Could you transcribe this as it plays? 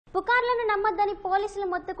పుకార్లను నమ్మొద్దని పోలీసులు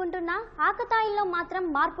మొత్తుకుంటున్నా ఆకతాయిల్లో మాత్రం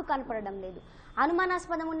మార్పు కనపడడం లేదు.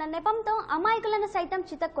 అనుమానాస్పదం ఉన్న నెపంతో అమాయకులను సైతం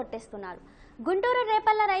చితక్కొట్టేస్తున్నారు. గుంటూరు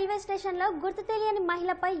రేపల్ల రైల్వే స్టేషన్లో గుర్తు తెలియని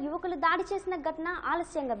మహిళపై యువకులు దాడి చేసిన ఘటన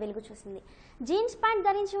ఆలస్యంగా వెలుగు చూసింది. జీన్స్ ప్యాంట్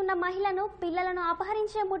ధరించి ఉన్న మహిళను పిల్లలను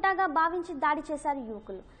అపహరించే ముఠాగా భావించి దాడి చేశారు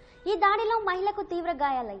యువకులు. ఈ దాడిలో మహిళకు తీవ్ర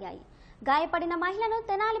గాయాలయ్యాయి. గాయపడిన మహిళను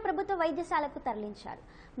తెనాలి ప్రభుత్వ వైద్యశాలకు తరలించారు.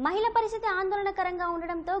 మహిళ పరిస్థితి ఆందోళనకరంగా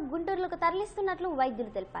ఉండడంతో గుంటూరులకు తరలిస్తున్నట్లు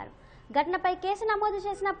వైద్యులు తెలిపారు. ఘటనపై కేసు నమోదు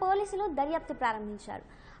చేసిన పోలీసులు దర్యాప్తు ప్రారంభించారు.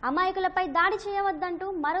 అమాయకులపై దాడి చేయవద్దంటూ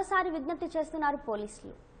మరోసారి విజ్ఞప్తి చేస్తున్నారు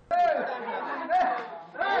పోలీసులు.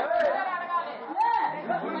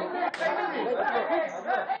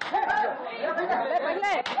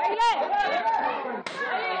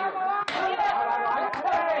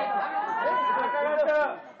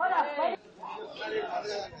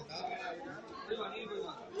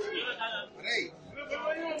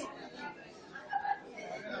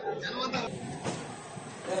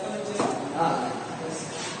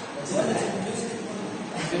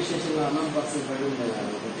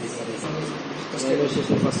 రైల్వే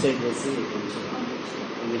స్టేషన్ ఫస్ట్ ఎయిడ్ చేసి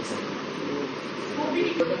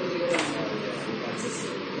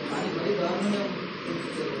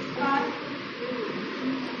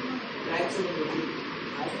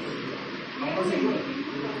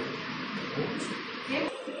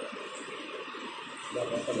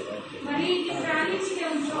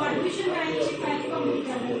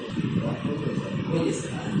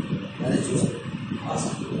అదే చూసాను.